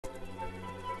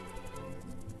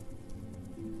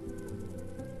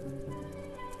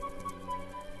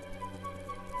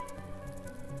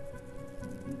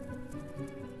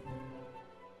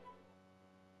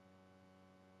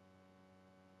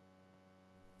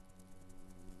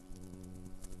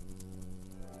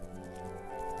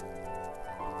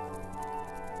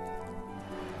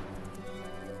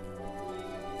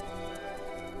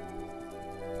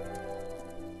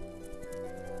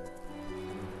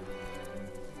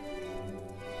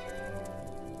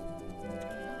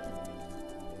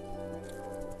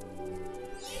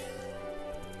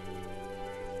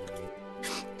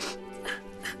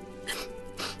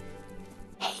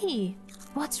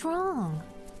What's wrong?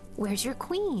 Where's your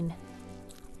queen?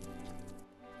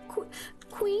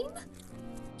 Queen?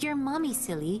 Your mommy,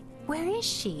 silly. Where is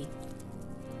she?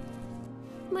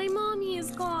 My mommy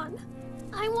is gone.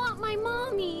 I want my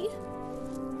mommy.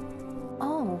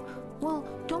 Oh, well,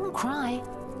 don't cry.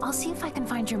 I'll see if I can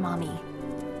find your mommy.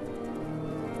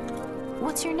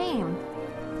 What's your name?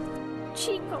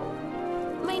 Chico.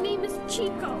 My name is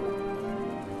Chico.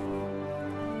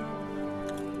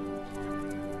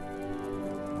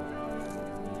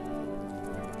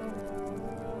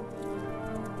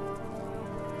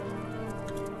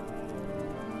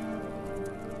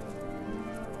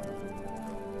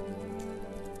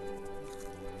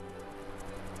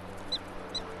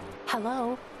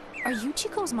 Hello? Are you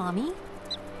Chico's mommy?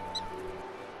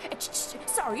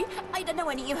 Sorry, I don't know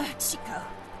any Chico.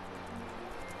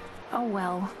 Oh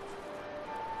well.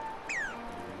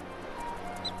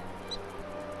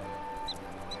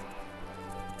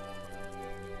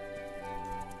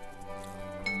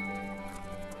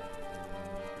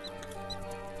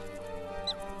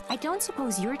 I don't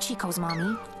suppose you're Chico's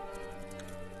mommy.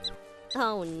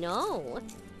 Oh no,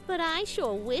 but I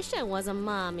sure wish I was a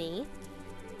mommy.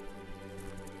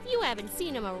 You haven't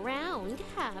seen him around,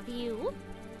 have you?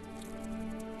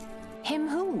 Him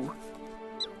who?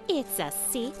 It's a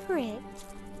secret.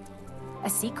 A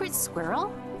secret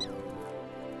squirrel?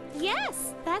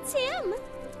 Yes, that's him.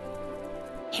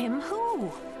 Him who?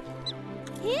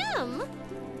 Him?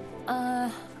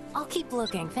 I'll keep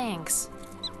looking, thanks.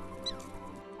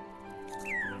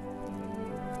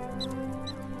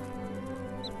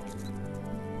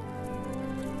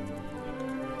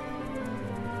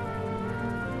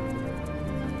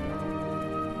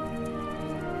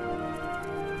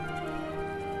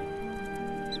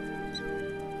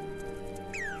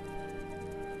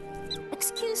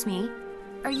 Excuse me,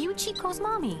 are you Chico's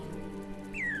mommy?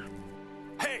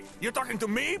 Hey, you talking to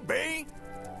me, B?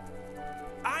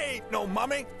 I ain't no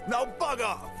mummy. No, bug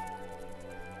off.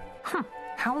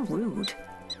 How rude.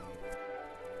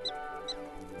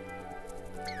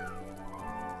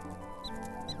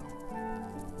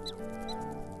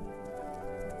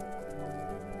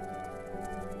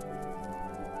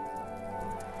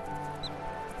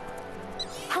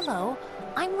 Hello,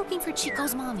 I'm looking for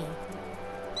Chico's mommy.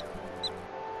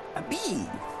 B,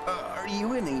 are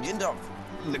you an agent of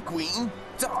the Queen?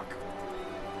 Talk.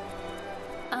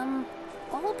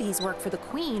 All bees work for the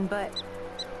queen, but...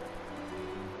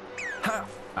 Ha!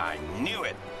 I knew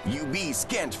it! You bees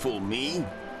can't fool me!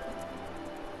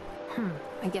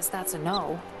 I guess that's a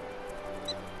no.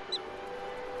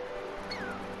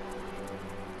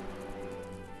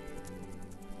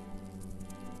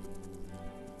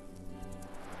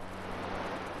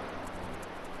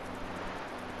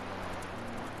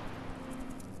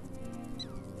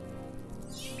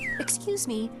 Excuse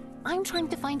me, I'm trying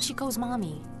to find Chico's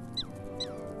mommy.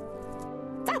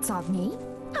 That's not me.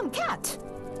 I'm Cat.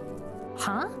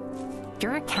 Huh?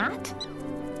 You're a cat?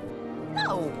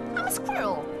 No, I'm a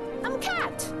squirrel. I'm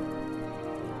Cat.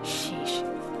 Sheesh.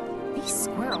 These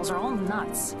squirrels are all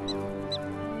nuts.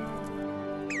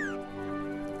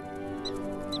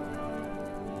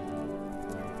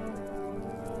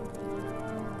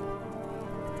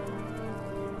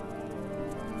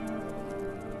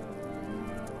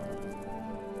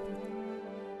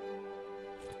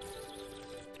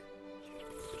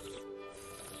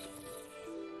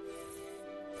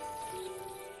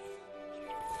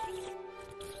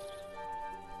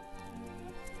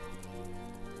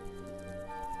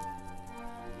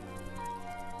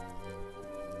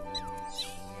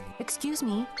 Excuse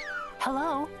me.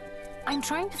 Hello? I'm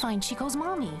trying to find Chico's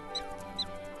mommy.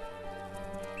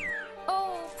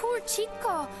 Oh, poor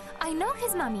Chico. I know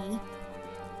his mommy.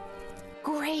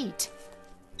 Great.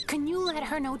 Can you let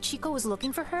her know Chico is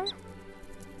looking for her?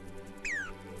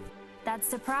 That's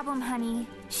the problem, honey.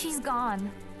 She's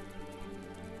gone.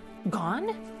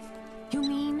 Gone? You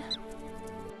mean...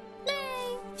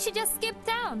 Nay, she just skipped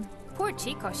town. Poor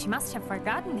Chico, she must have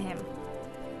forgotten him.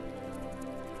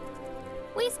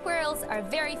 We squirrels are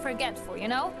very forgetful, you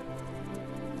know?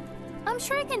 I'm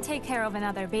sure I can take care of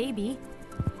another baby.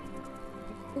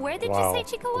 Where did you say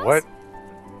Chico was?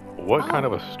 What kind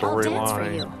of a I'll dance for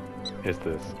you. storyline is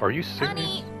this? Are you serious?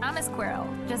 Honey, I'm a squirrel.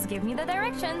 Just give me the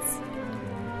directions.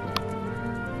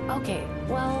 Okay,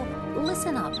 well,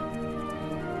 listen up.